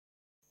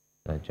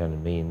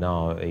Joining me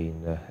now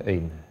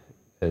in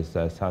is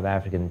South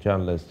African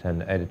journalist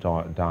and editor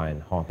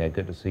Dianne Hawker.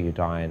 Good to see you,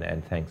 Dianne,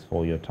 and thanks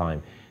for your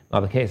time. Now,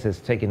 the case has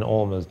taken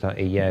almost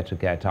a year to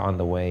get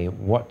underway.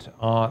 What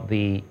are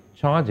the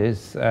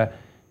charges that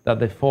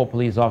the 4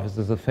 police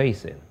officers are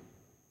facing?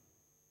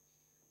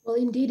 Well,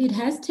 indeed, it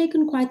has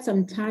taken quite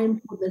some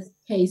time for this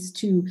case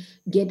to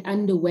get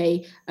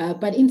underway.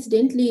 But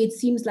incidentally, it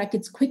seems like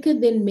it's quicker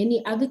than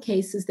many other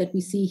cases that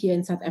we see here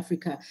in South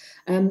Africa.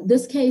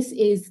 This case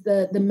is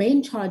the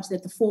main charge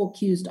that the 4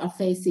 accused are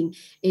facing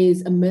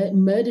is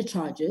murder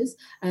charges.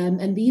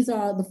 And these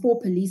are the 4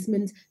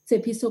 policemen,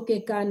 Tshepiso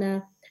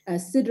Kekana,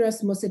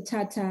 Sidras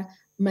Mosetata,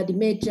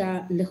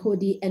 Madimeja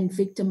Lehodi, and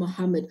Victor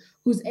Mohammed,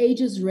 whose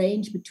ages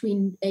range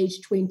between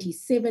age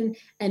 27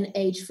 and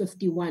age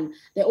 51.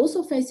 They're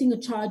also facing a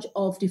charge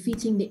of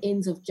defeating the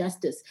ends of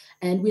justice,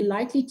 and we're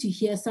likely to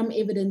hear some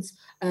evidence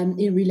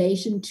in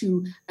relation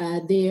to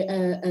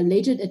their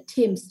alleged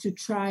attempts to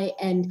try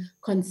and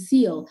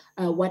conceal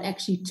what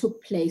actually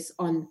took place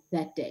on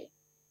that day.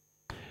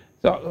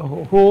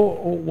 So, who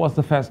was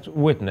the first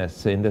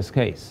witness in this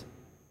case?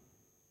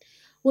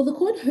 Well, the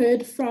court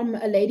heard from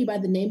a lady by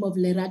the name of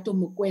Lerato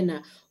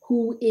Mokoena,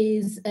 who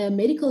is a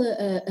medical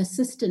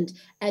assistant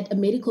at a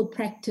medical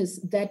practice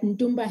that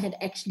Ntumba had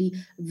actually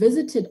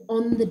visited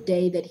on the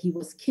day that he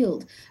was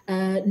killed.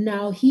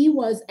 Now, he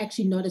was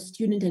actually not a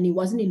student and he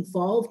wasn't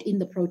involved in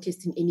the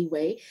protest in any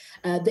way.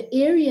 The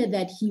area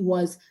that he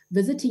was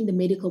visiting the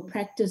medical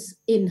practice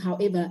in,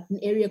 however, an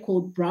area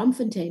called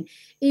Braamfontein,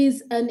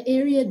 is an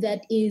area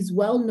that is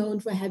well known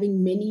for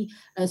having many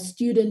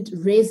student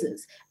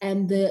reses.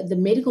 And the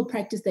medical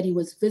practice that he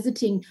was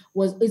visiting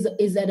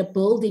is at a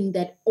building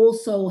that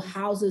also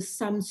houses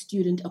some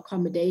student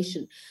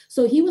accommodation.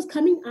 So he was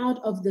coming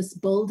out of this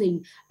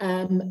building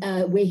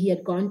where he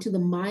had gone to the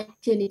My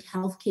Clinic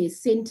Healthcare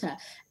Center.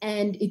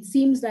 And it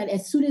seems that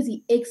as soon as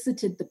he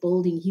exited the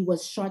building, he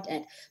was shot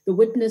at. The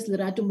witness,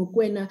 Lerato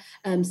Mokoena,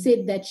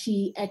 said that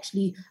she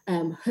actually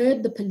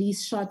heard the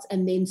police shots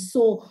and then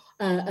saw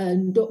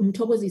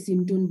Mthokozisi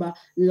Ntumba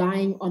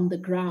lying on the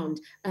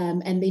ground.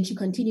 And then she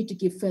continued to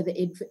give further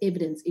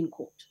evidence in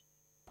court.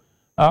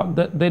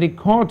 Did the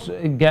court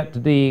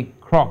get the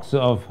crux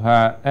of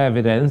her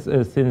evidence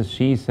since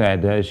she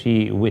said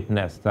she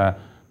witnessed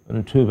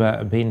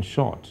Ntumba being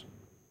shot?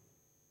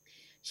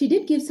 She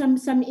did give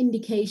some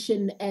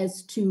indication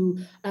as to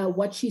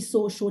what she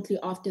saw shortly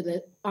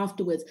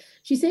afterwards.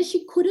 She says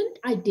she couldn't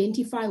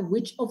identify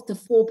which of the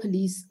 4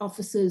 police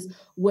officers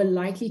were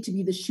likely to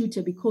be the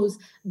shooter because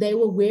they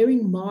were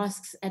wearing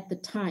masks at the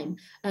time.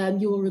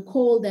 You will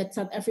recall that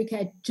South Africa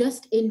had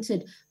just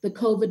entered the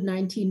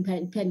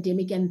COVID-19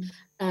 pandemic, and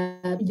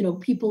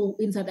people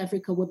in South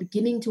Africa were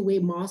beginning to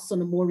wear masks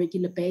on a more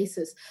regular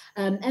basis.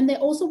 And they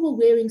also were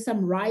wearing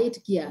some riot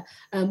gear,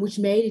 which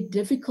made it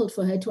difficult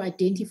for her to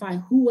identify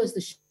who was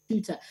the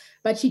shooter.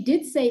 But she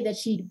did say that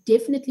she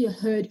definitely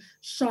heard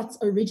shots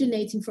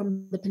originating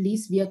from the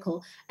police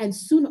vehicle and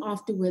soon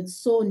afterwards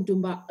saw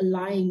Ntumba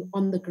lying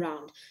on the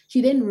ground.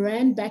 She then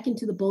ran back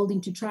into the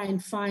building to try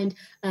and find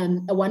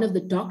one of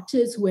the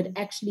doctors who had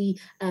actually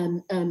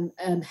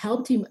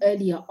helped him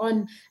earlier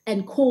on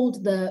and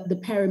called the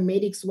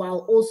paramedics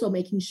while also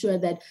making sure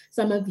that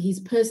some of his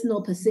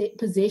personal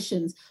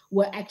possessions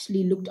were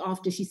actually looked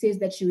after. She says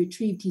that she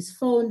retrieved his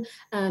phone,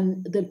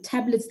 the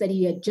tablets that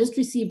he had just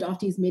received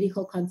after his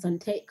medical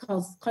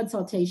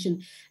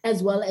consultation,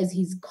 as well as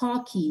his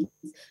car keys,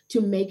 to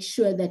make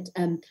sure that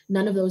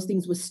none of those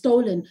things were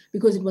stolen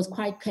because it was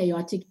quite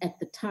chaotic at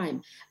the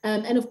time.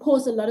 And of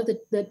course, a lot of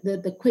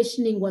the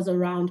questioning was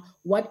around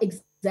what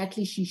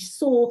exactly she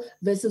saw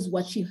versus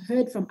what she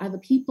heard from other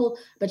people.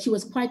 But she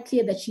was quite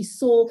clear that she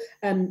saw,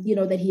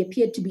 that he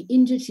appeared to be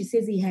injured. She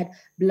says he had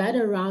blood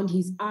around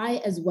his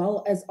eye as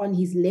well as on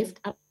his left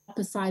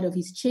upper side of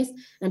his chest.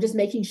 And I'm just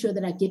making sure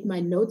that I get my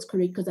notes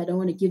correct because I don't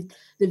want to give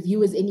the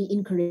viewers any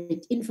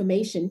incorrect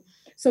information.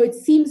 So it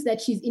seems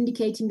that she's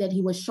indicating that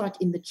he was shot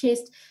in the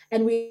chest,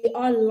 and we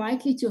are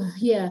likely to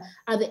hear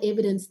other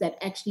evidence that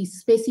actually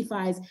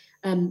specifies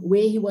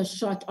where he was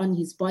shot on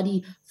his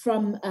body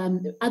from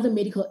other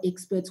medical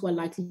experts who are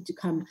likely to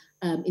come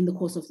in the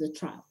course of the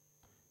trial.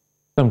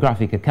 Some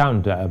graphic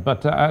account,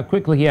 but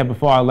quickly here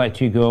before I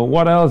let you go,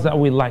 what else are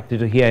we likely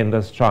to hear in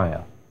this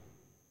trial?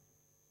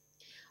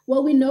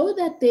 Well, we know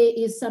that there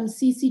is some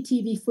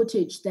CCTV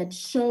footage that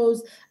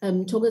shows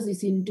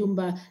Mthokozisi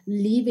Ntumba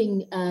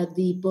leaving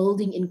the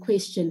building in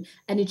question,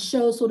 and it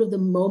shows sort of the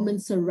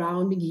moments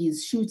surrounding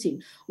his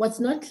shooting. What's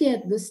not clear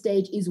at this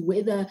stage is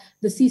whether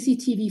the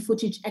CCTV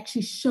footage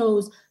actually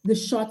shows the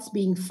shots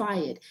being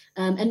fired.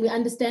 And we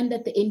understand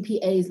that the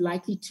NPA is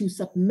likely to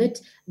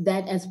submit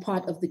that as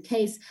part of the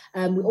case.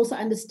 We also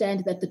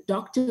understand that the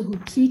doctor who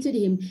treated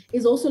him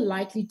is also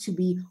likely to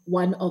be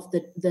one of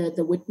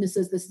the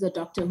witnesses. This is a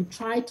doctor who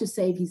tried to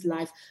save his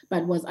life,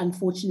 but was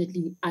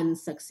unfortunately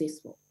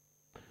unsuccessful.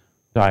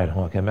 Dianne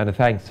Hawker, many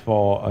thanks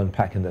for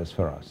unpacking this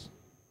for us.